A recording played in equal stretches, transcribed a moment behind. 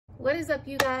What is up,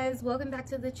 you guys? Welcome back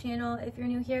to the channel. If you're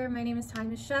new here, my name is Ty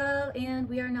Michelle, and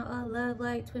we are now all love,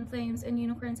 light, twin flames, and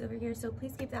unicorns over here, so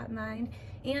please keep that in mind.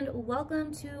 And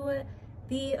welcome to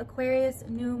the Aquarius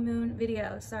New Moon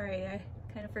video. Sorry, I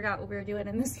kind of forgot what we were doing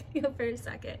in this video for a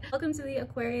second. Welcome to the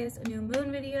Aquarius New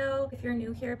Moon video. If you're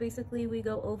new here, basically we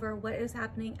go over what is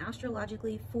happening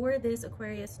astrologically for this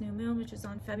Aquarius New Moon, which is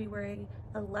on February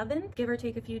 11th, give or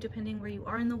take a few depending where you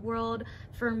are in the world.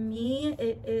 For me,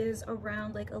 it is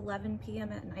around like 11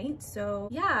 p.m. at night. So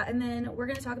yeah, and then we're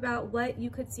going to talk about what you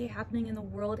could see happening in the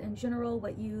world in general,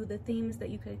 the themes that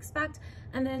you could expect,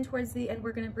 and then towards the end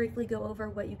we're going to briefly go over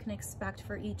what you can expect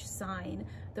for each sign.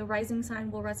 The rising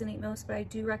sign will resonate most, but I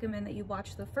do recommend that you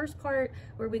watch the first part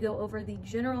where we go over the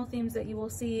general themes that you will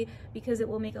see, because it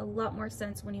will make a lot more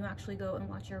sense when you actually go and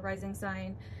watch your rising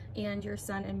sign and your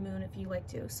sun and moon if you like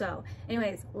to. So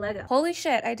anyways, let go. Holy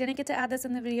shit, I didn't get to add this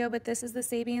in the video, but this is the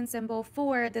Sabian symbol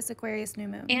for this Aquarius new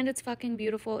moon, and it's fucking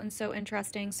beautiful and so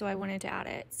interesting, so I wanted to add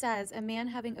it. It says, a man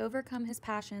having overcome his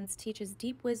passions teaches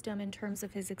deep wisdom in terms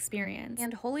of his experience.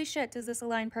 And holy shit, does this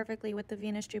align perfectly with the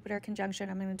Venus-Jupiter conjunction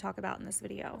I'm going to talk about in this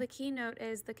video. The keynote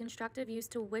is the constructive use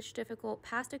to which difficult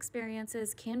past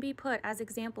experiences can be put as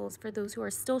examples for those who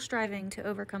are still striving to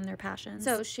overcome their passions.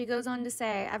 So she goes on to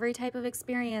say, every type of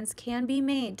experience can be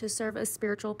made to serve a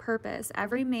spiritual purpose.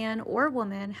 Every man or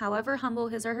woman, however humble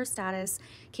his or her status,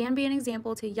 can be an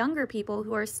example to younger people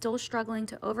who are still struggling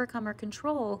to overcome or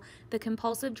control the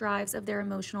compulsive drives of their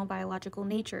emotional biological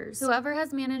natures. Whoever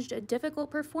has managed a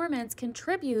difficult performance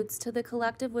contributes to the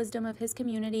collective wisdom of his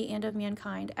community and of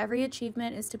mankind. Every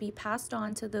achievement is to be passed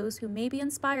on to those who may be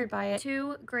inspired by it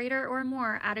to greater or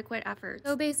more adequate efforts.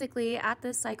 So basically, at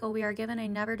this cycle, we are given a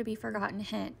never to be forgotten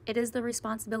hint. It is the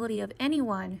responsibility of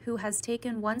anyone who has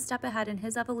taken one step ahead in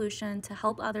his evolution to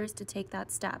help others to take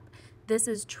that step. This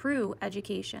is true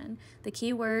education. The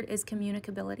key word is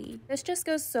communicability. This just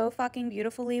goes so fucking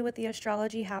beautifully with the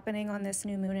astrology happening on this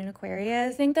new moon in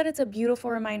Aquarius. I think that it's a beautiful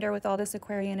reminder with all this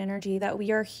Aquarian energy that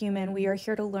we are human, we are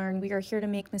here to learn, we are here to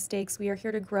make mistakes, we are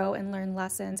here to grow and learn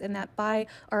lessons, and that by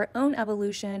our own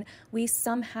evolution, we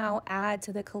somehow add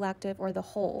to the collective or the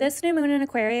whole. This new moon in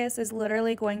Aquarius is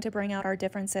literally going to bring out our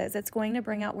differences. It's going to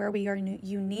bring out where we are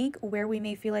unique, where we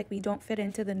may feel like we don't fit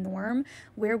into the norm,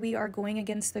 where we are going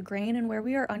against the grain, and where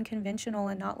we are unconventional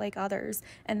and not like others,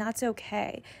 and that's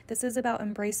okay. This is about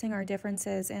embracing our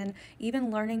differences and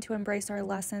even learning to embrace our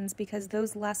lessons, because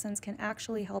those lessons can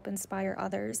actually help inspire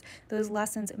others. Those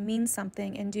lessons mean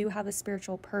something and do have a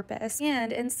spiritual purpose,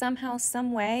 and in somehow,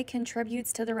 some way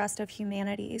contributes to the rest of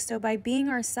humanity. So by being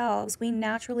ourselves, we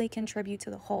naturally contribute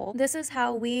to the whole. This is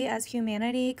how we as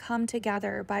humanity come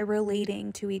together, by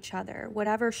relating to each other.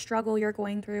 Whatever struggle you're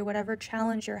going through, whatever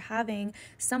challenge you're having,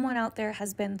 someone out there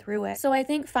has been through it. So I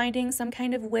think finding some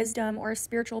kind of wisdom or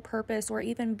spiritual purpose or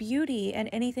even beauty in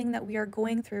anything that we are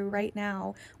going through right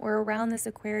now, or around this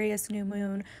Aquarius new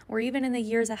moon, or even in the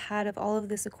years ahead of all of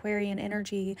this Aquarian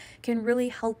energy, can really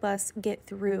help us get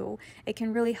through. It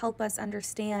can really help us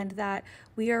understand that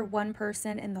we are one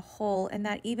person in the whole, and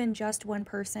that even just one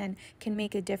person can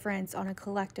make a difference on a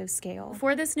collective scale.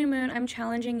 For this new moon, I'm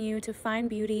challenging you to find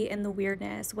beauty in the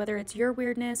weirdness, whether it's your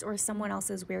weirdness or someone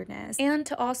else's weirdness, and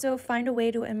to also find a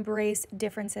way to embrace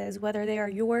differences, whether they are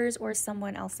yours or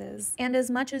someone else's. And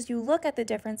as much as you look at the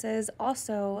differences,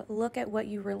 also look at what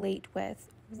you relate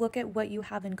with. Look at what you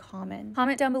have in common.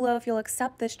 Comment down below if you'll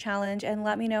accept this challenge and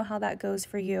let me know how that goes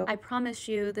for you. I promise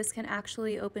you this can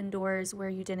actually open doors where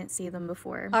you didn't see them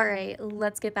before. All right,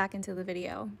 let's get back into the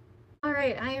video. All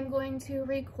right, I am going to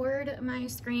record my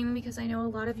screen because I know a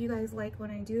lot of you guys like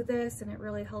when I do this, and it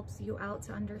really helps you out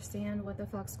to understand what the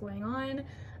fuck's going on.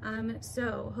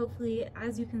 So hopefully,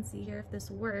 as you can see here, if this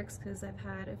works, because I've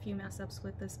had a few mess ups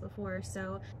with this before.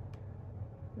 So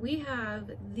we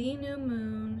have the new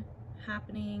moon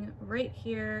happening right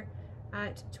here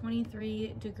at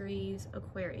 23 degrees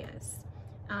Aquarius.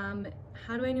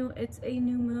 How do I know it's a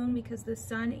new moon? Because the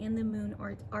sun and the moon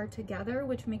are together,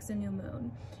 which makes a new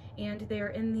moon, and they are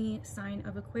in the sign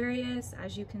of Aquarius,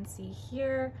 as you can see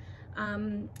here,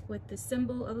 with the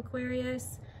symbol of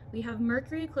Aquarius. We have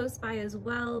Mercury close by as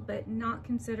well, but not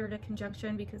considered a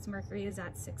conjunction because Mercury is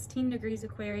at 16 degrees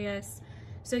Aquarius.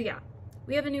 So yeah,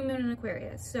 we have a new moon in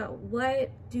Aquarius. So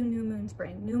what do new moons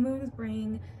bring? New moons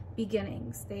bring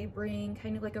beginnings. They bring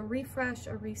kind of like a refresh,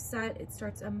 a reset. It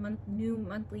starts a new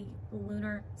monthly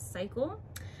lunar cycle.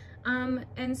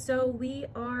 And so we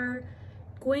are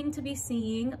going to be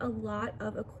seeing a lot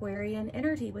of Aquarian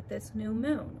energy with this new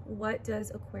moon. What does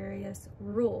Aquarius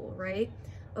rule, right?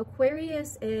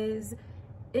 Aquarius is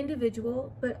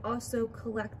individual, but also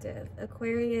collective.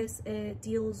 Aquarius, it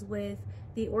deals with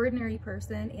the ordinary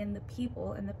person and the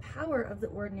people and the power of the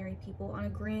ordinary people on a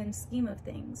grand scheme of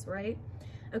things, right?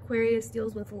 Aquarius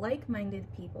deals with like-minded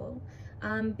people,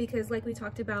 because like we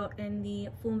talked about in the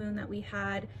full moon that we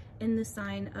had in the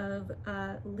sign of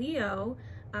Leo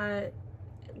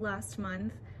last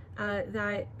month,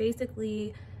 that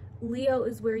basically Leo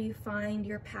is where you find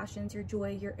your passions, your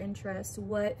joy, your interests,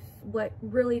 what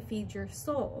really feeds your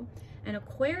soul. And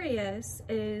Aquarius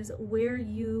is where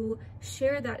you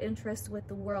share that interest with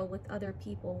the world, with other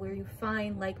people, where you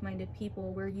find like-minded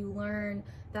people, where you learn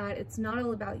that it's not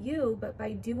all about you, but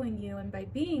by doing you and by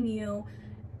being you,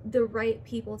 the right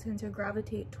people tend to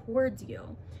gravitate towards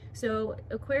you. So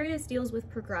Aquarius deals with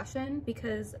progression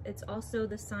because it's also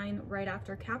the sign right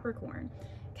after Capricorn.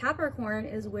 Capricorn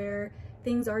is where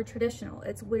things are traditional.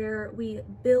 It's where we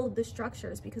build the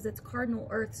structures because it's cardinal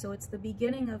earth. So it's the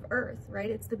beginning of earth, right?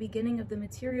 It's the beginning of the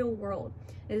material world.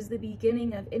 It is the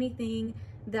beginning of anything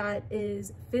that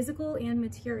is physical and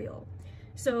material.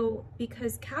 So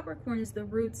because Capricorn is the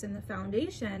roots and the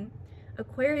foundation,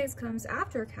 Aquarius comes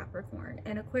after Capricorn,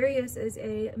 and Aquarius is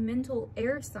a mental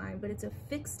air sign, but it's a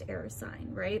fixed air sign,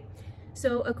 right?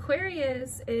 So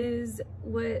Aquarius is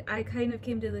what I kind of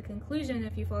came to the conclusion,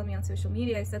 if you follow me on social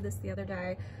media, I said this the other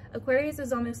day, Aquarius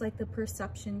is almost like the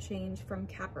perception change from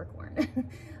Capricorn.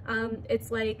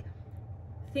 It's like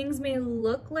things may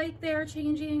look like they're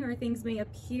changing or things may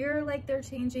appear like they're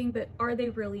changing, but are they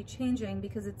really changing?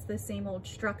 Because it's the same old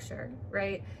structure,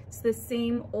 right? It's the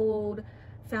same old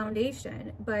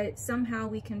foundation, but somehow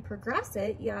we can progress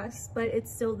it, yes, but it's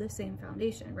still the same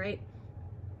foundation, right?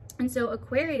 And so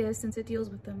Aquarius, since it deals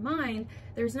with the mind,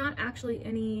 there's not actually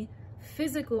any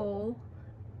physical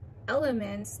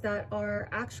elements that are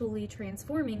actually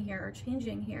transforming here or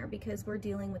changing here because we're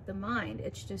dealing with the mind.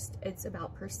 It's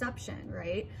about perception,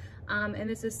 right? And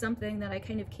this is something that I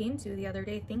kind of came to the other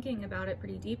day thinking about it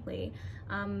pretty deeply,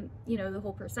 you know, the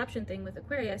whole perception thing with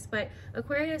Aquarius. But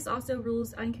Aquarius also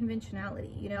rules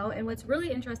unconventionality, you know, and what's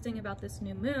really interesting about this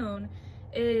new moon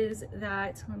is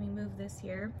that, let me move this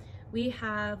here, we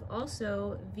have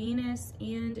also Venus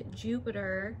and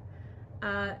Jupiter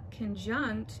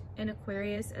conjunct in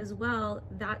Aquarius as well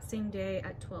that same day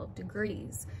at 12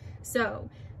 degrees. So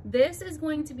this is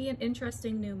going to be an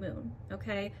interesting new moon,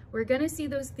 okay? We're gonna see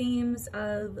those themes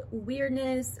of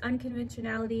weirdness,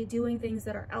 unconventionality, doing things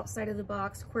that are outside of the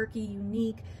box, quirky,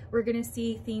 unique. We're gonna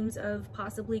see themes of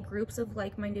possibly groups of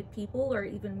like-minded people or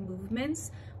even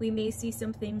movements. We may see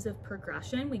some themes of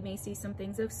progression. We may see some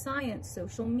things of science,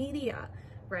 social media,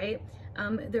 right?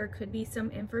 There could be some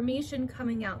information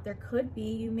coming out. There could be,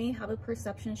 you may have a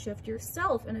perception shift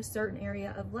yourself in a certain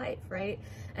area of life, right?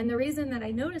 And the reason that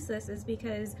I notice this is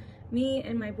because me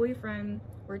and my boyfriend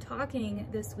were talking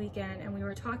this weekend, and we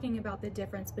were talking about the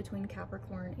difference between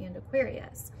Capricorn and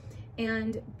Aquarius.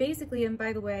 And basically, and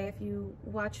by the way, if you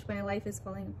watched my Life is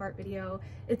Falling Apart video,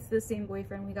 it's the same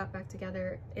boyfriend. We got back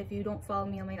together. If you don't follow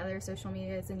me on my other social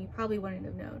medias, then you probably wouldn't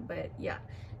have known, but yeah.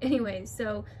 Anyway,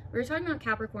 so we were talking about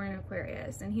Capricorn and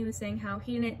Aquarius, and he was saying how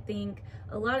he didn't think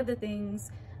a lot of the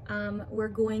things were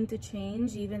going to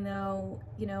change, even though,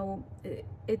 you know,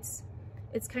 it's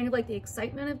kind of like the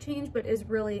excitement of change, but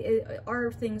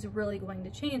are things really going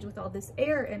to change with all this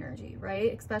air energy,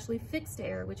 right? Especially fixed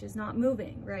air, which is not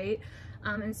moving, right?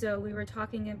 And so we were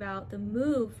talking about the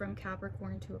move from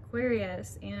Capricorn to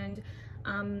Aquarius and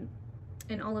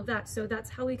all of that. So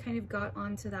that's how we kind of got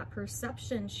onto that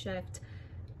perception shift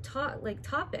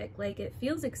topic. Like, it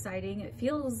feels exciting, it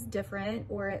feels different,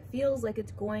 or it feels like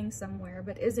it's going somewhere,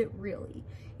 but is it really,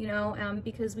 you know?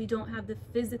 Because we don't have the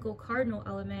physical cardinal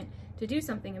element to do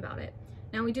something about it.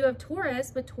 Now we do have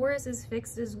Taurus, but Taurus is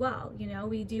fixed as well. You know,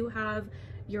 we do have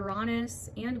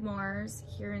Uranus and Mars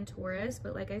here in Taurus,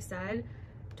 but like I said,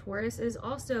 Taurus is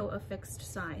also a fixed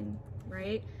sign,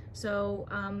 right? So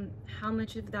how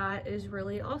much of that is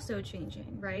really also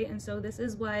changing, right? And so this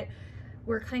is what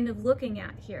we're kind of looking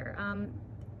at here.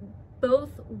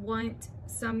 Both want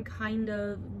something,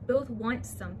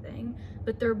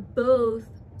 but they're both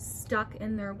stuck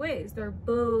in their ways. They're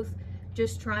both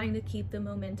just trying to keep the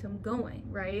momentum going,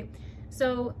 right?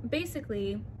 So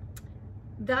basically,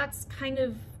 that's kind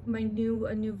of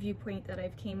a new viewpoint that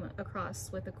I've came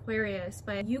across with Aquarius,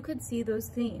 but you could see those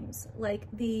themes, like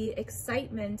the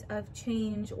excitement of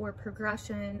change or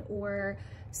progression or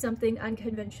something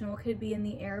unconventional could be in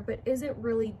the air, but is it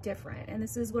really different? And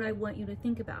this is what I want you to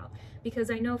think about, because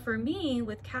I know for me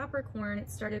with Capricorn, it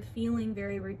started feeling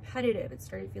very repetitive. It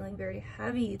started feeling very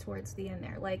heavy towards the end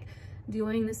there, like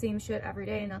doing the same shit every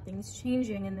day and nothing's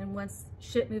changing. And then once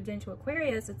shit moved into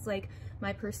Aquarius, it's like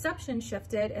my perception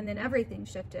shifted and then everything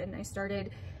shifted and I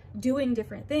started doing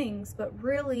different things, but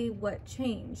really what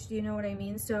changed? You know what I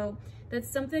mean? So that's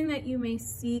something that you may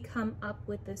see come up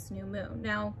with this new moon.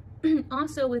 Now,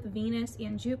 also with Venus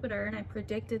and Jupiter, and I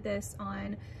predicted this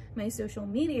on my social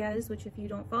medias, which if you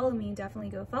don't follow me, definitely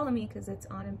go follow me because it's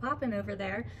on and popping over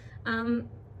there.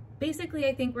 Basically,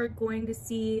 I think we're going to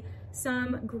see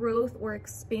some growth or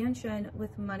expansion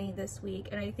with money this week,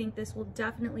 and I think this will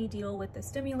definitely deal with the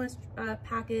stimulus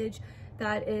package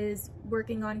that is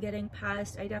working on getting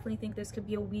passed. I definitely think this could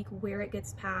be a week where it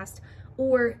gets passed,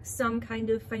 or some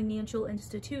kind of financial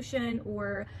institution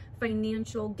or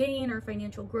financial gain or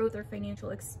financial growth or financial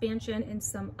expansion in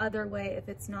some other way if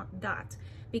it's not that.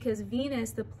 Because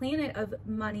Venus, the planet of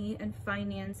money and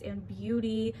finance and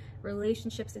beauty,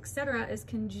 relationships, etc., is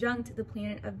conjunct the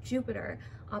planet of Jupiter,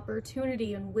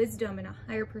 opportunity and wisdom and a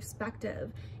higher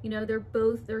perspective. You know,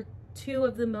 they're two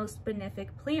of the most benefic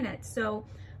planets. So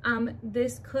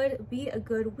this could be a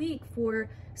good week for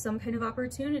some kind of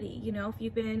opportunity. You know, if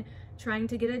you've been trying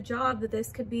to get a job,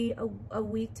 this could be a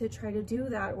week to try to do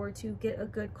that, or to get a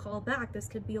good call back. This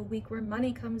could be a week where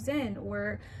money comes in,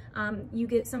 or you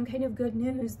get some kind of good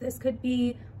news. This could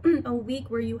be a week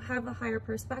where you have a higher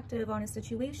perspective on a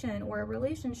situation or a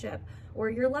relationship or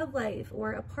your love life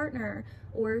or a partner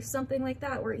or something like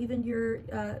that, or even your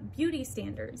beauty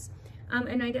standards.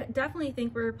 And I definitely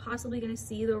think we're possibly going to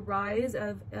see the rise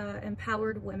of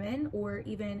empowered women, or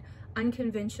even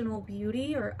unconventional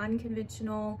beauty or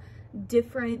unconventional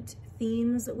different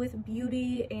themes with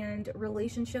beauty and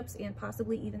relationships and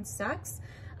possibly even sex.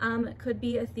 Could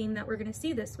be a theme that we're going to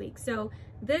see this week. So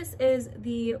this is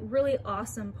the really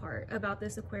awesome part about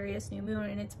this Aquarius new moon,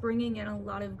 and it's bringing in a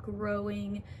lot of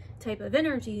growing type of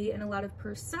energy and a lot of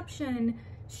perception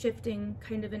shifting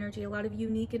kind of energy, a lot of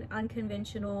unique and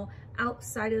unconventional,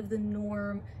 outside of the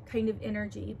norm kind of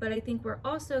energy. But I think we're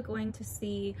also going to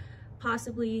see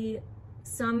possibly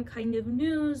some kind of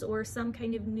news or some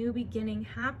kind of new beginning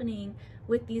happening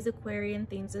with these Aquarian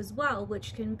themes as well,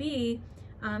 which can be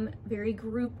very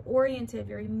group oriented,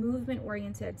 very movement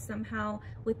oriented, somehow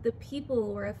with the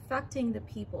people or affecting the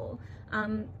people,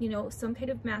 you know, some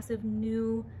kind of massive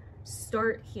new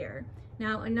start here.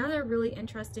 Now, another really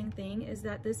interesting thing is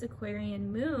that this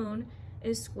Aquarian moon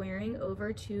is squaring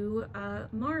over to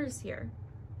Mars here.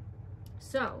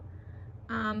 So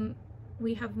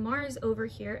we have Mars over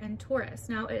here in Taurus.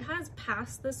 Now, it has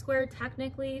passed the square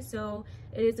technically, so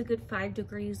it is a good 5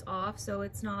 degrees off, so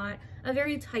it's not a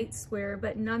very tight square,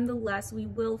 but nonetheless, we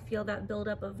will feel that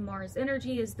buildup of Mars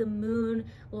energy as the moon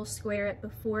will square it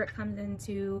before it comes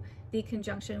into the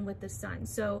conjunction with the sun.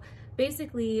 So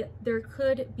basically,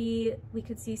 we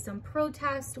could see some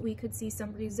protest, we could see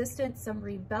some resistance, some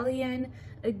rebellion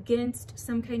against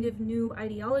some kind of new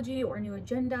ideology or new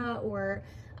agenda, or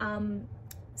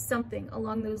something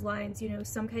along those lines, you know,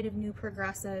 some kind of new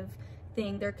progressive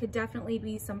thing. There could definitely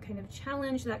be some kind of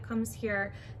challenge that comes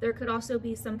here. There could also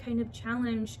be some kind of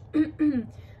challenge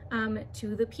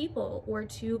to the people, or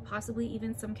to possibly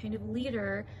even some kind of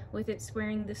leader with it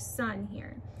squaring the sun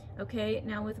here. Okay,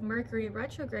 now with Mercury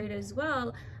retrograde as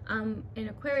well, in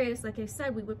Aquarius, like I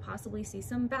said, we would possibly see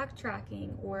some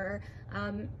backtracking or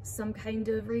some kind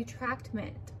of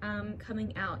retractment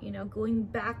coming out, you know, going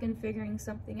back and figuring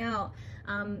something out,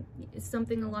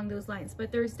 something along those lines.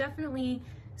 But there's definitely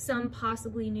some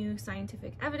possibly new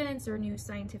scientific evidence or new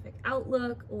scientific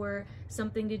outlook, or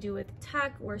something to do with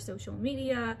tech or social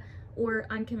media or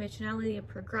unconventionality and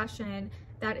progression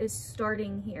that is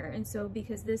starting here. And so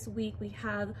because this week we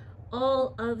have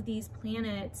all of these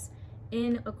planets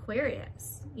in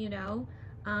Aquarius, you know,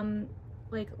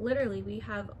 like literally we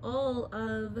have all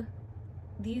of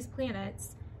these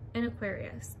planets in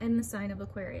Aquarius, in the sign of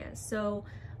Aquarius. So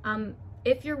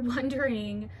if you're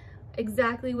wondering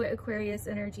exactly what Aquarius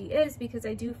energy is, because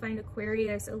I do find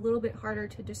Aquarius a little bit harder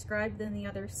to describe than the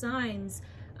other signs,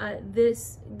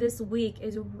 this week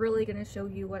is really going to show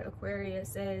you what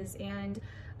Aquarius is. And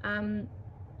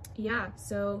yeah,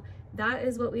 so that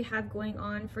is what we have going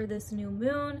on for this new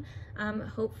moon.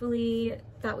 Hopefully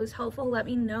that was helpful. Let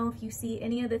me know if you see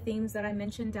any of the themes that I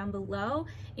mentioned down below,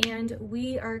 and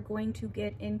we are going to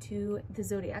get into the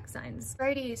zodiac signs.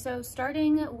 Alrighty, so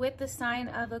starting with the sign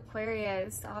of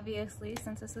Aquarius, obviously,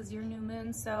 since this is your new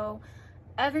moon, so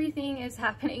everything is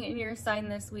happening in your sign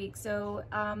this week. So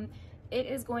it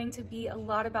is going to be a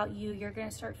lot about you. You're going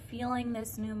to start feeling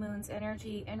this new moon's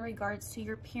energy in regards to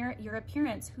your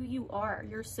appearance, who you are,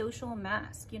 your social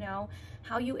mask, you know,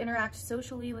 how you interact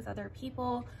socially with other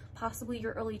people, possibly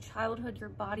your early childhood, your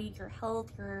body, your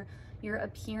health, your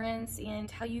appearance, and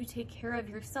how you take care of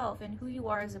yourself and who you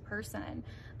are as a person.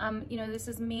 You know, this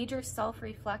is major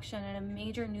self-reflection and a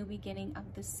major new beginning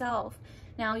of the self.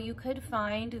 Now, you could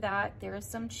find that there is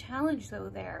some challenge though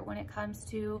there when it comes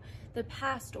to the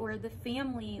past or the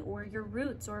family or your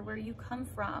roots or where you come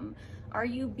from. Are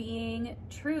you being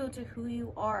true to who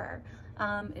you are?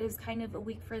 It is kind of a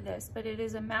week for this, but it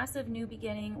is a massive new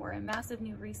beginning or a massive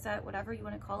new reset, whatever you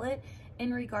want to call it,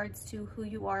 in regards to who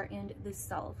you are and the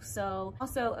self. So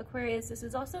also Aquarius, this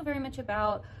is also very much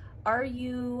about, are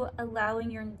you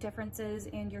allowing your differences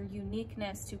and your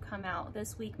uniqueness to come out?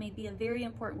 This week may be a very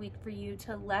important week for you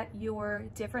to let your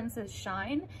differences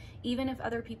shine, even if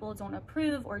other people don't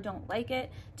approve or don't like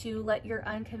it, to let your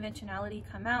unconventionality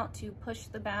come out, to push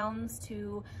the bounds,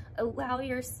 to allow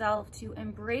yourself to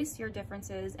embrace your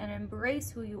differences and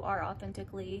embrace who you are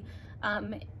authentically,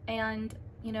 and,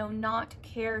 you know, not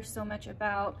care so much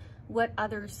about what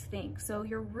others think. So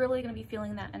you're really going to be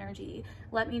feeling that energy.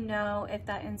 Let me know if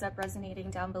that ends up resonating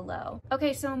down below.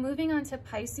 Okay, so moving on to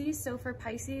Pisces. So for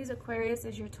Pisces, Aquarius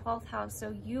is your 12th house.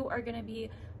 So you are going to be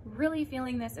really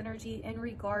feeling this energy in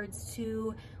regards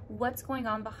to what's going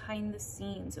on behind the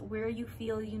scenes, where you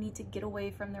feel you need to get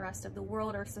away from the rest of the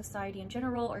world or society in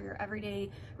general or your everyday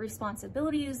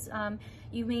responsibilities.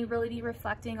 You may really be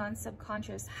reflecting on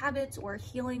subconscious habits or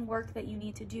healing work that you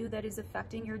need to do that is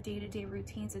affecting your day-to-day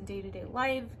routines and day-to-day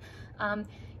life.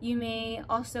 You may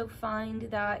also find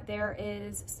that there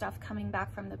is stuff coming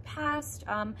back from the past,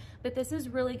 but this is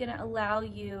really going to allow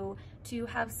you to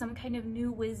have some kind of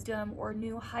new wisdom or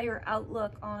new higher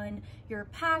outlook on your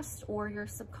past or your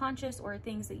subconscious or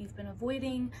things that you've been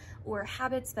avoiding or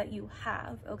habits that you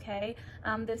have, okay?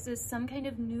 This is some kind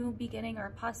of new beginning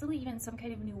or possibly even some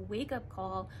kind of new wake-up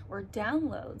call or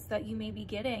downloads that you may be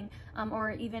getting,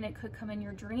 or even it could come in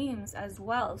your dreams as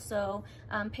well. So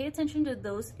pay attention to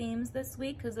those themes this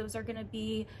week, because those are going to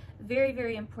be very,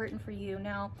 very important for you.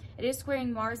 Now, it is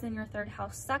squaring Mars in your 3rd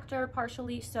house sector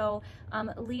partially, so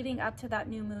leading up to that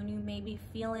new moon, you may be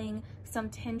feeling some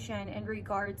tension in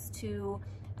regards to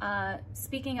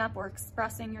speaking up or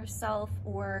expressing yourself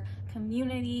or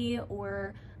community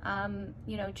or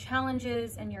you know,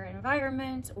 challenges in your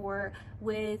environment or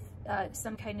with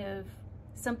some kind of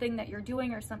something that you're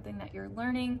doing or something that you're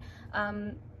learning.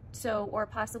 So, or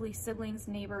possibly siblings,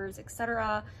 neighbors,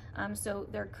 etc. So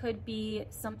there could be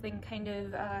something kind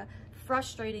of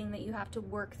frustrating that you have to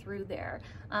work through there.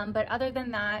 But other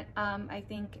than that, I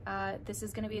think this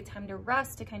is going to be a time to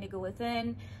rest, to kind of go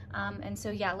within. And so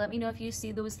yeah, let me know if you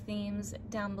see those themes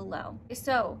down below.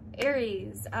 So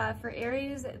Aries, for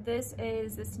Aries, this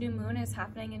new moon is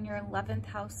happening in your 11th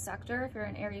house sector if you're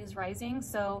an Aries rising.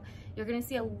 So you're going to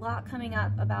see a lot coming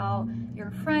up about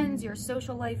your friends, your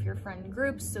social life, your friend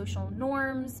groups, social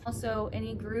norms, also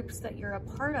any groups that you're a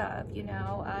part of. You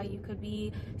know, you could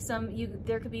be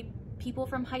there could be people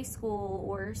from high school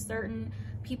or certain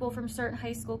people from certain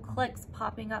high school cliques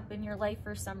popping up in your life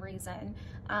for some reason.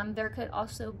 There could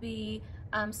also be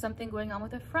something going on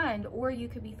with a friend, or you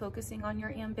could be focusing on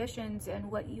your ambitions and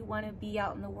what you want to be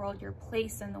out in the world, your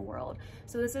place in the world.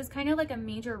 So this is kind of like a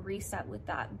major reset with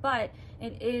that, but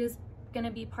it is going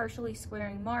to be partially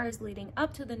squaring Mars leading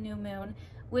up to the new moon,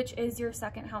 which is your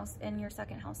 2nd house in your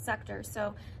 2nd house sector.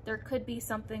 So there could be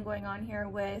something going on here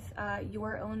with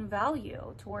your own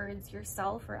value towards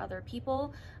yourself or other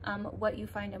people, what you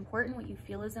find important, what you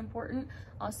feel is important.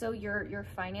 Also your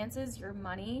finances, your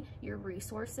money, your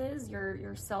resources,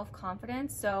 your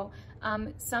self-confidence. So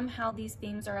somehow these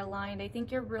themes are aligned. I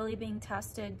think you're really being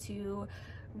tested to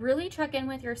really check in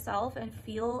with yourself and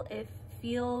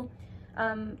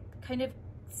kind of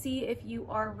see if you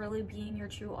are really being your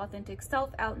true authentic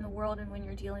self out in the world, and when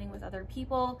you're dealing with other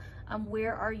people,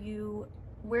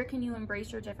 where can you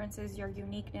embrace your differences, your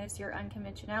uniqueness, your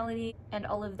unconventionality, and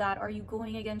all of that? Are you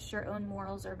going against your own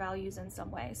morals or values in some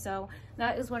way? So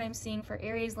that is what I'm seeing for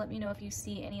Aries. Let me know if you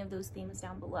see any of those themes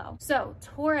down below. So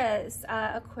Taurus,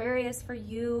 Aquarius for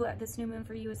you, this new moon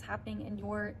for you is happening in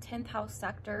your 10th house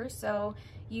sector. So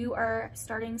you are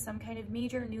starting some kind of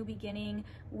major new beginning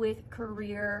with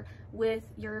career, with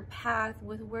your path,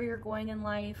 with where you're going in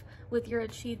life, with your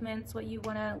achievements, what you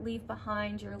want to leave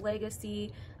behind, your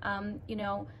legacy, you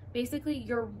know, basically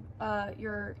your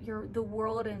the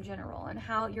world in general, and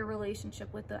how your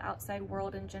relationship with the outside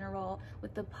world in general,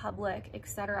 with the public,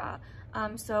 etc.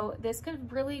 So this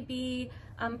could really be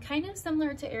kind of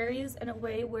similar to Aries in a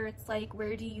way where it's like,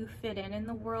 where do you fit in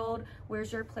the world?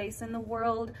 Where's your place in the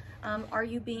world? Are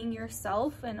you being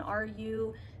yourself, and are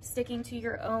you sticking to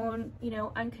your own, you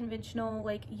know, unconventional,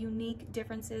 like unique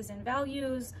differences and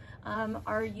values?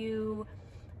 Are you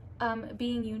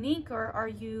being unique, or are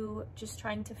you just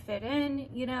trying to fit in?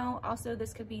 You know, also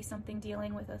this could be something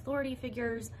dealing with authority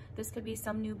figures. This could be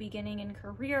some new beginning in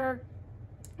career,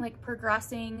 like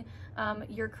progressing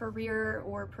your career,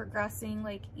 or progressing,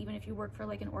 like even if you work for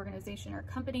like an organization or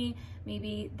company,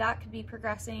 maybe that could be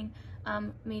progressing.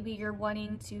 Maybe you're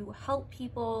wanting to help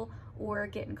people or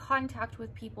get in contact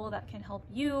with people that can help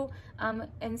you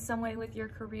in some way with your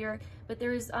career. But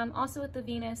there's also with the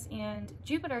Venus and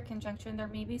Jupiter conjunction, there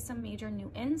may be some major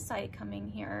new insight coming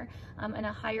here and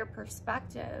a higher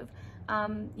perspective,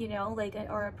 you know, like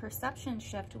or a perception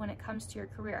shift when it comes to your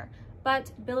career.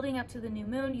 But building up to the new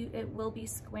moon, it will be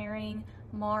squaring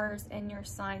Mars in your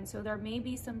sign. So there may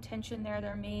be some tension there.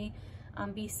 There may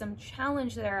be some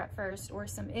challenge there at first, or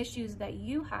some issues that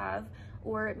you have,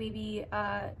 or maybe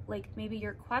like maybe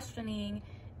you're questioning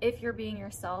if you're being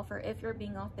yourself or if you're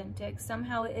being authentic.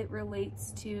 Somehow it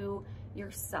relates to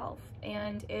yourself.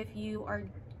 And if you are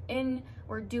in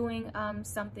or doing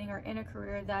something or in a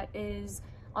career that is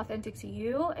authentic to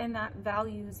you and that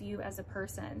values you as a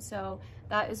person. So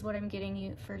that is what I'm getting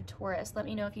you for Taurus. Let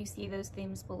me know if you see those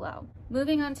themes below.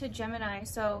 Moving on to Gemini.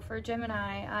 So for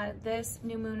Gemini, this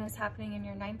new moon is happening in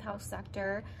your 9th house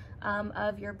sector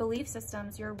of your belief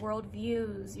systems, your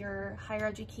worldviews, your higher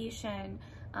education,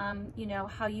 you know,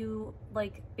 how you,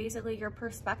 like, basically your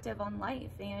perspective on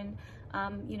life, and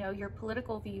you know, your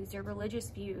political views, your religious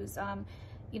views,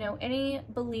 you know, any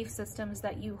belief systems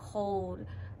that you hold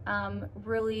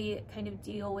really kind of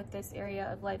deal with this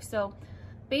area of life. So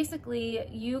basically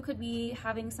you could be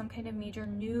having some kind of major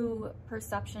new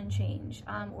perception change,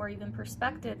 or even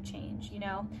perspective change. You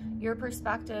know, your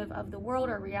perspective of the world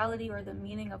or reality or the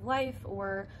meaning of life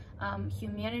or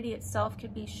humanity itself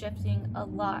could be shifting a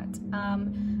lot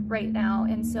right now.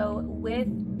 And so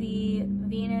with the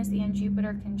Venus and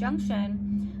Jupiter conjunction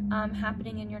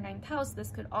happening in your 9th house, this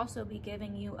could also be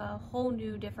giving you a whole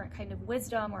new different kind of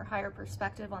wisdom or higher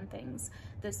perspective on things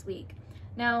this week.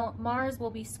 Now, Mars will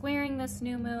be squaring this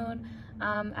new moon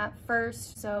at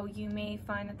first, so you may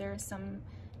find that there's some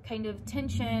kind of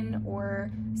tension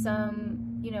or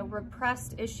some, you know,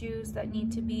 repressed issues that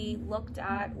need to be looked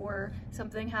at, or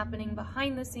something happening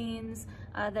behind the scenes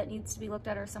that needs to be looked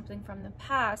at, or something from the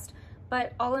past.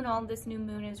 But all in all, this new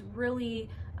moon is really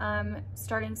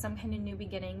starting some kind of new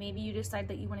beginning. Maybe you decide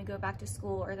that you want to go back to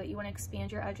school, or that you want to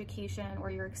expand your education or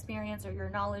your experience or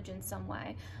your knowledge in some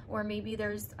way. Or maybe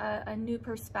there's a new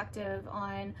perspective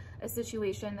on a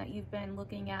situation that you've been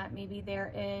looking at. Maybe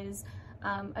there is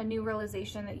a new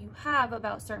realization that you have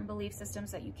about certain belief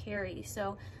systems that you carry.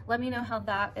 So let me know how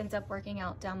that ends up working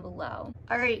out down below.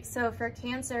 All right, so for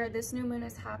Cancer, this new moon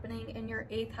is happening in your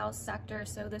 8th house sector.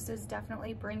 So this is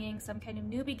definitely bringing some kind of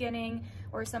new beginning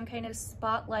or some kind of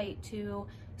spotlight to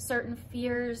certain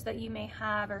fears that you may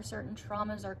have, or certain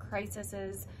traumas or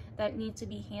crises that need to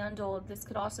be handled. This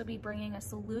could also be bringing a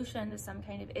solution to some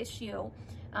kind of issue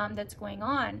that's going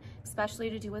on, especially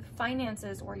to do with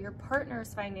finances or your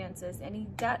partner's finances, any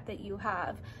debt that you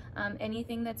have,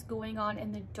 anything that's going on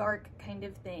in the dark kind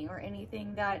of thing, or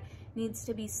anything that needs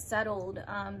to be settled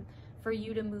for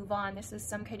you to move on. This is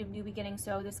some kind of new beginning.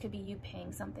 So this could be you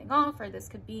paying something off, or this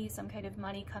could be some kind of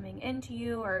money coming into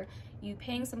you, or you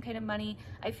paying some kind of money.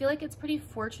 I feel like it's pretty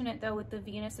fortunate though with the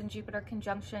Venus and Jupiter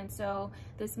conjunction. So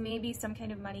this may be some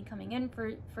kind of money coming in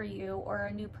for you, or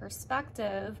a new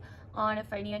perspective on a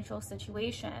financial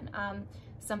situation,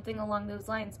 something along those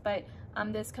lines. But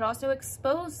this could also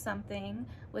expose something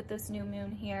with this new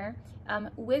moon here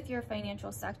with your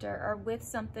financial sector, or with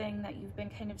something that you've been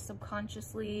kind of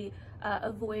subconsciously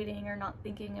avoiding or not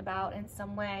thinking about in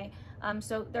some way.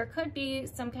 So there could be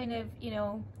some kind of, you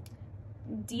know,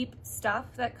 deep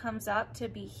stuff that comes up to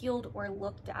be healed or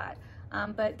looked at.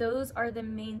 But those are the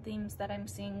main themes that I'm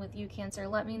seeing with you, Cancer.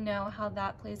 Let me know how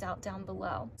that plays out down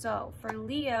below. So for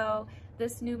Leo,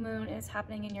 this new moon is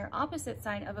happening in your opposite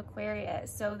sign of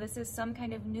Aquarius. So this is some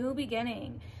kind of new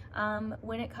beginning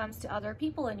when it comes to other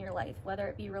people in your life, whether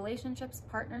it be relationships,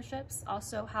 partnerships,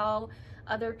 also how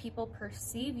other people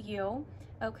perceive you.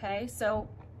 Okay, so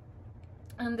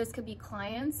This could be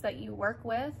clients that you work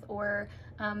with, or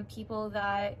people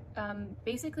that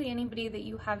basically anybody that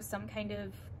you have some kind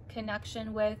of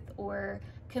connection with or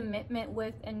commitment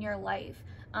with in your life.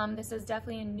 This is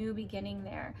definitely a new beginning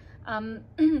there.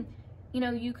 You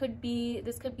know,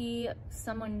 this could be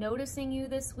someone noticing you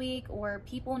this week, or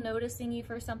people noticing you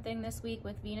for something this week,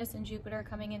 with Venus and Jupiter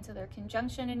coming into their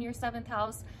conjunction in your 7th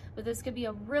house. But this could be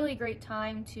a really great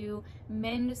time to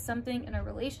mend something in a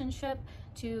relationship,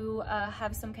 to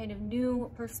have some kind of new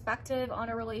perspective on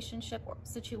a relationship or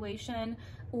situation,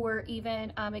 or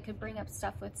even it could bring up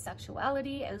stuff with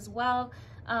sexuality as well.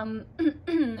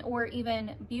 Or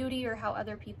even beauty, or how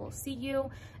other people see you.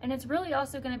 And it's really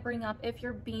also going to bring up if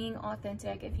you're being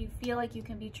authentic, if you feel like you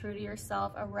can be true to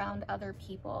yourself around other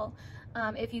people,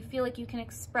 if you feel like you can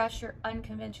express your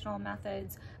unconventional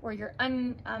methods, or your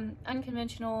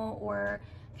unconventional or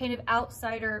kind of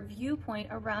outsider viewpoint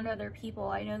around other people.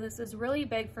 I know this is really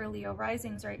big for Leo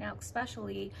risings right now,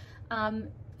 especially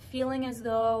feeling as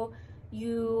though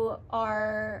you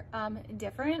are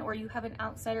different, or you have an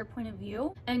outsider point of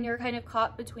view, and you're kind of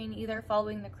caught between either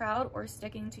following the crowd or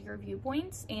sticking to your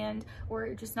viewpoints, or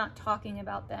just not talking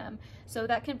about them. So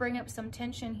that can bring up some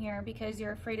tension here, because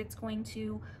you're afraid it's going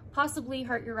to possibly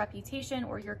hurt your reputation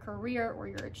or your career or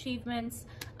your achievements,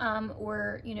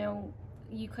 or, you know,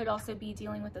 you could also be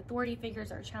dealing with authority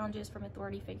figures or challenges from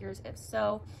authority figures if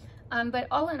so. But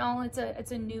all in all,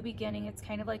 it's a new beginning. It's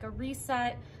kind of like a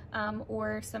reset,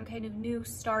 or some kind of new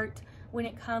start when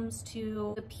it comes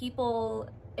to the people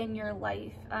in your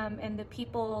life, and the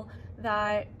people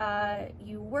that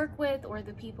you work with, or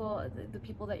the people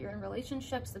that you're in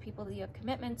relationships, the people that you have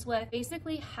commitments with,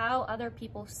 basically how other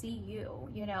people see you,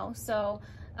 you know? So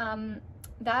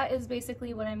that is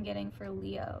basically what I'm getting for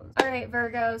Leos. All right,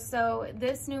 Virgo, so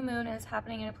this new moon is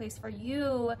happening in a place for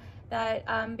you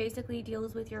that basically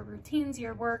deals with your routines,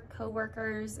 your work,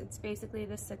 co-workers. It's basically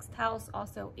the 6th house,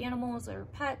 also animals or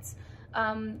pets.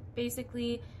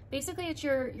 Basically it's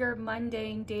your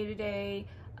mundane day-to-day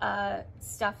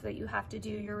stuff that you have to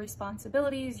do, your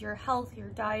responsibilities, your health, your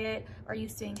diet. Are you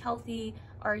staying healthy?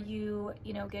 Are you,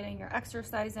 you know, getting your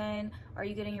exercise in? Are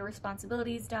you getting your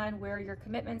responsibilities done? Where are your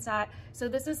commitments at? So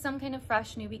this is some kind of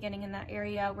fresh new beginning in that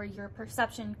area, where your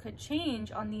perception could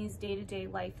change on these day-to-day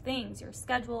life things, your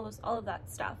schedules, all of that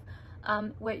stuff.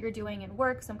 What you're doing in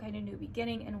work, some kind of new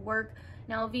beginning in work.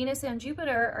 Now, Venus and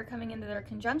Jupiter are coming into their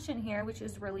conjunction here, which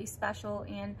is really special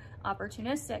and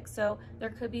opportunistic. So there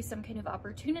could be some kind of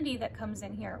opportunity that comes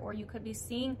in here, or you could be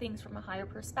seeing things from a higher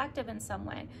perspective in some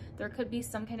way. There could be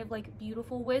some kind of like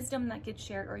beautiful wisdom that gets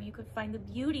shared, or you could find the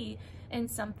beauty in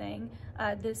something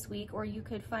this week, or you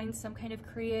could find some kind of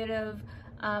creative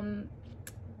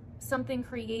something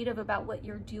creative about what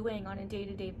you're doing on a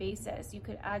day-to-day basis. You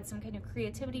could add some kind of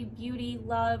creativity, beauty,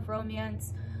 love,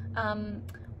 romance,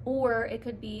 or it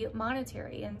could be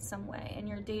monetary in some way in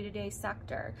your day-to-day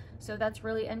sector. So that's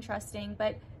really interesting.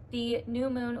 But the new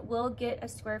moon will get a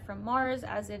square from Mars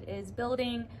as it is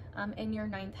building in your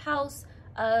 9th house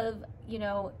of, you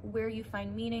know, where you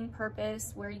find meaning,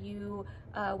 purpose, where your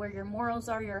morals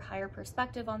are, your higher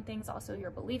perspective on things, also your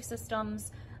belief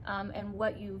systems, and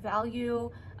what you value.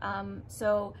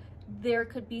 So there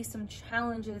could be some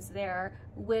challenges there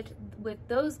with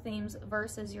those themes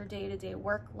versus your day-to-day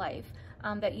work life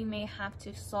that you may have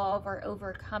to solve or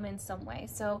overcome in some way.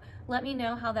 So let me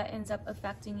know how that ends up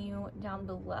affecting you down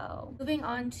below. Moving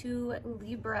on to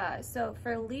Libra. So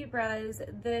for Libras,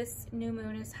 this new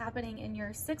moon is happening in your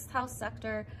 6th house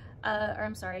sector,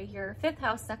 your 5th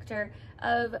house sector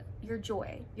of your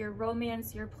joy, your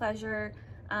romance, your pleasure,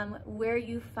 where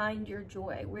you find your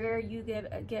joy, where you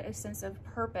get a sense of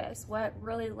purpose, what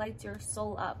really lights your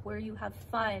soul up, where you have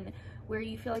fun, where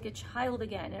you feel like a child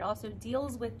again. It also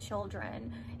deals with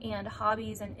children and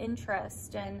hobbies and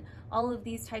interest and all of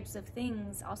these types of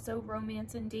things, also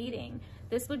romance and dating.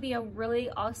 This would be a really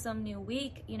awesome new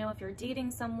week, you know, if you're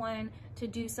dating someone, to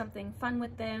do something fun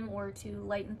with them, or to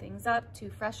lighten things up, to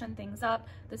freshen things up.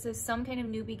 This is some kind of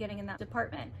new beginning in that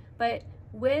department. But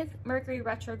with Mercury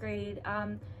retrograde,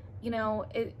 you know,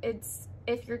 it's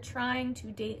if you're trying to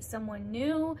date someone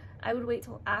new, I would wait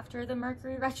till after the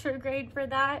Mercury retrograde for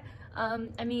that.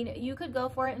 I mean, you could go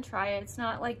for it and try it. It's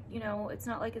not like, you know, it's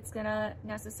not like it's gonna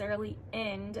necessarily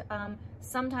end.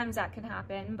 Sometimes that can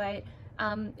happen, but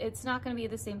it's not going to be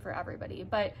the same for everybody.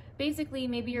 But basically,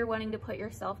 maybe you're wanting to put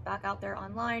yourself back out there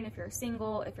online. If you're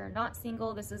single, if you're not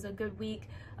single, this is a good week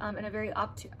and a very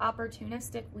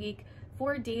opportunistic week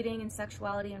for dating and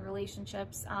sexuality and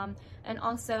relationships, and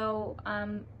also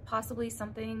possibly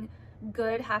something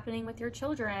good happening with your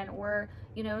children, or,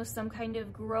 you know, some kind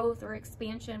of growth or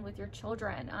expansion with your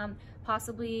children.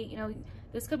 Possibly, you know,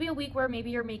 this could be a week where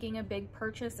maybe you're making a big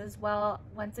purchase as well.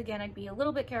 Once again, I'd be a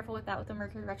little bit careful with that with the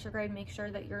Mercury retrograde. Make sure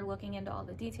that you're looking into all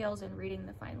the details and reading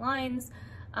the fine lines.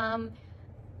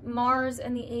 Mars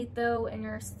in the 8th, though, in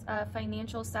your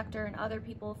financial sector and other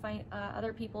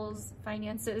people's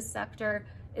finances sector,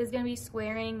 is going to be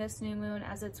squaring this new moon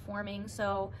as it's forming.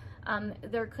 So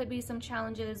there could be some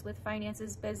challenges with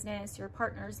finances, business, your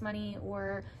partner's money,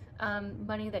 or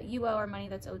money that you owe or money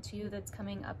that's owed to you that's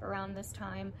coming up around this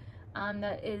time,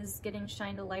 that is getting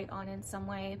shined a light on in some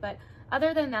way. But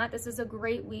other than that, this is a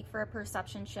great week for a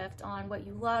perception shift on what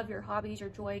you love, your hobbies, your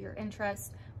joy, your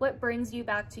interests, what brings you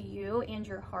back to you and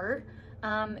your heart.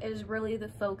 Is really the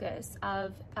focus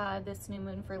of this new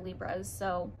moon for Libras.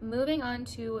 So moving on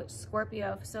to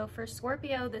Scorpio. So for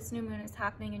Scorpio, this new moon is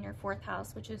happening in your 4th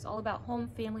house, which is all about home,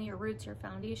 family, your roots, your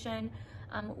foundation,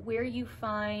 where you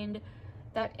find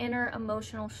that inner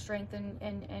emotional strength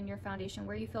in your foundation,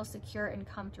 where you feel secure and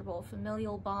comfortable,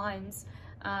 familial bonds,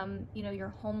 you know, your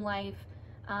home life,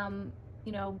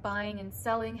 you know, buying and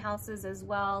selling houses as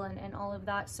well, and all of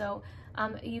that. So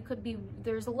you could be,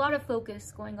 there's a lot of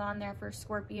focus going on there for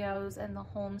Scorpios and the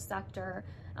home sector,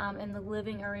 and the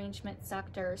living arrangement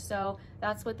sector. So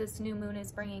that's what this new moon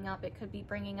is bringing up. It could be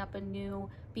bringing up a new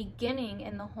beginning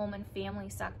in the home and family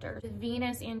sector. With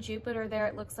Venus and Jupiter there,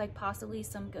 it looks like possibly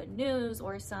some good news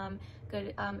or some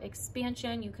good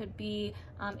expansion. You could be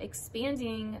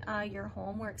expanding your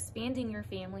home or expanding your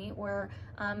family, or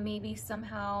maybe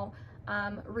somehow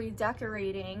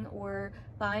redecorating or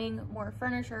buying more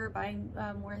furniture, buying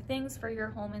more things for your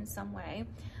home in some way.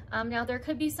 Now there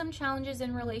could be some challenges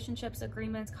in relationships,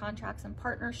 agreements, contracts, and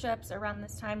partnerships around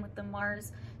this time with the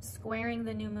Mars squaring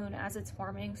the new moon as it's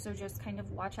forming, so just kind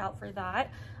of watch out for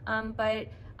that. But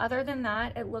other than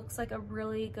that, it looks like a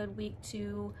really good week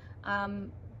to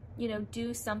you know,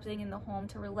 do something in the home,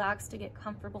 to relax, to get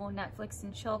comfortable, Netflix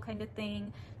and chill kind of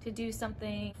thing, to do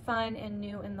something fun and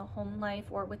new in the home life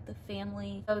or with the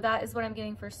family. So that is what I'm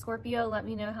getting for Scorpio. Let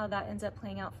me know how that ends up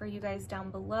playing out for you guys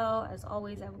down below. As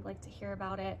always, I would like to hear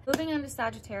about it. Moving on to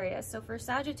Sagittarius. So for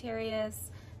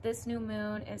Sagittarius, this new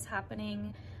moon is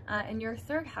happening in your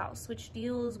 3rd house, which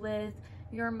deals with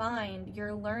your mind,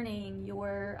 your learning,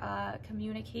 your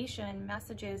communication,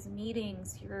 messages,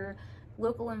 meetings, your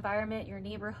local environment, your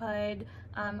neighborhood,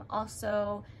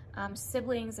 also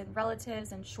siblings and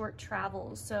relatives, and short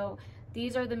travels. So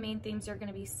these are the main themes you're going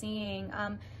to be seeing.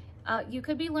 You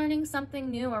could be learning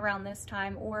something new around this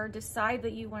time, or decide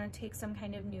that you want to take some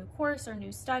kind of new course or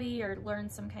new study, or learn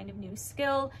some kind of new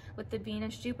skill. With the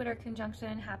Venus-Jupiter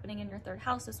conjunction happening in your 3rd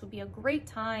house, this would be a great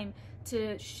time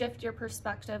to shift your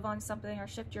perspective on something, or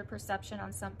shift your perception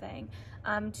on something,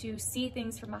 to see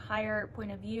things from a higher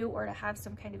point of view, or to have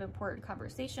some kind of important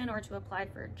conversation, or to apply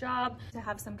for a job, to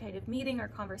have some kind of meeting or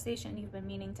conversation you've been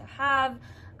meaning to have.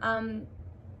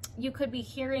 You could be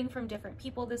hearing from different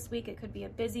people this week. It could be a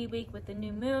busy week with the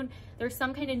new moon. There's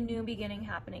some kind of new beginning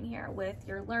happening here with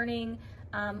your learning,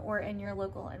 or in your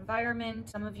local environment.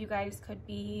 Some of you guys could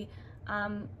be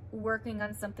working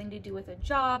on something to do with a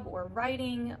job, or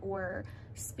writing, or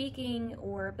speaking,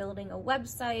 or building a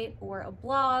website or a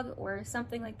blog or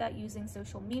something like that, using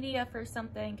social media for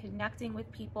something, connecting with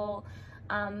people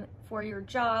for your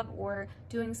job, or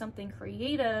doing something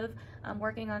creative,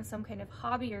 working on some kind of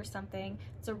hobby or something.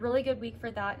 It's a really good week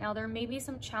for that. Now there may be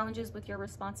some challenges with your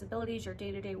responsibilities, your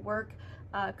day-to-day work,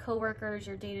 coworkers,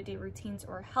 your day-to-day routines,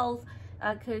 or health.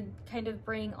 Could kind of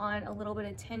bring on a little bit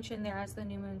of tension there as the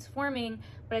new moon's forming,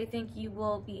 but I think you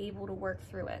will be able to work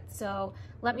through it. So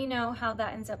let me know how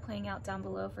that ends up playing out down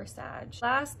below for Sag.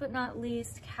 Last but not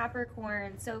least,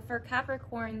 Capricorn. So for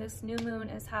Capricorn, this new moon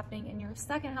is happening in your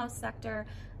 2nd house sector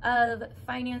of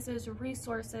finances,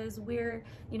 resources, where,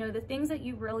 you know, the things that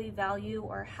you really value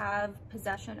or have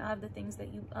possession of, the things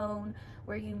that you own,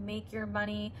 where you make your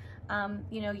money,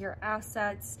 you know, your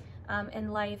assets,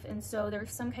 in life. And so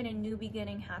there's some kind of new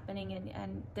beginning happening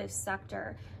in this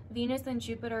sector. Venus and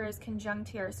Jupiter is conjunct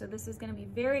here, so this is going to be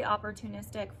very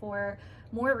opportunistic for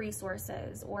more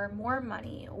resources, or more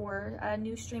money, or a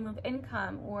new stream of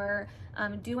income, or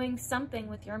doing something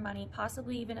with your money,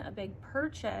 possibly even a big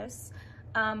purchase.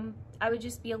 I would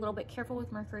just be a little bit careful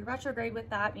with Mercury retrograde with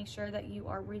that. Make sure that you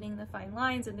are reading the fine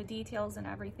lines and the details and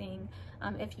everything.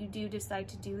 If you do decide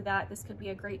to do that, this could be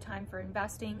a great time for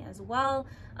investing as well.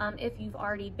 If you've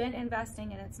already been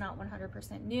investing and it's not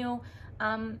 100% new.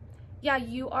 Yeah,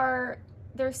 you are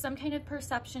there's some kind of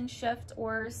perception shift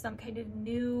or some kind of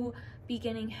new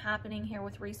beginning happening here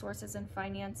with resources and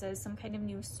finances, some kind of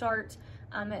new start,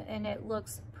 and it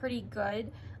looks pretty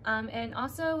good. And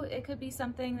also it could be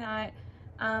something that,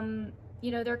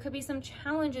 you know, there could be some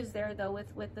challenges there though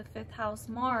with the 5th house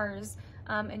Mars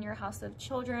in your house of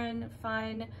children,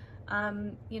 fun,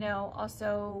 you know,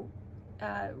 also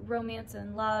romance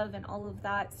and love and all of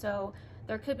that. So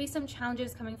there could be some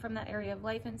challenges coming from that area of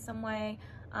life in some way.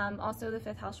 Also the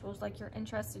 5th house rules like your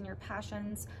interests and your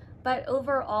passions. But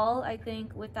overall, I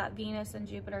think with that Venus and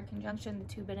Jupiter conjunction, the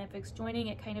 2 benefics joining,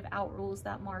 it kind of outrules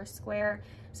that Mars square.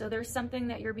 So there's something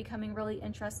that you're becoming really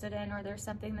interested in, or there's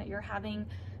something that you're having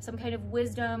some kind of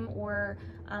wisdom or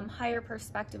higher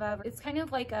perspective of. It's kind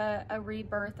of like a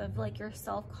rebirth of like your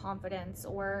self-confidence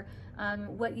or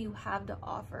what you have to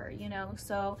offer, you know?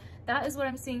 So that is what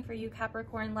I'm seeing for you,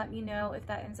 Capricorn. Let me know if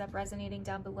that ends up resonating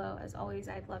down below. As always,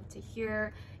 I'd love to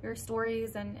hear your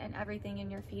stories and everything and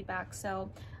your feedback.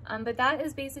 So, but that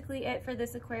is basically it for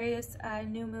this Aquarius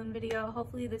new moon video.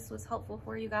 Hopefully this was helpful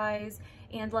for you guys,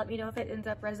 and let me know if it ends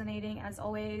up resonating as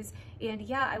always. And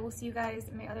yeah, I will see you guys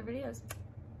in my other videos.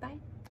 Bye.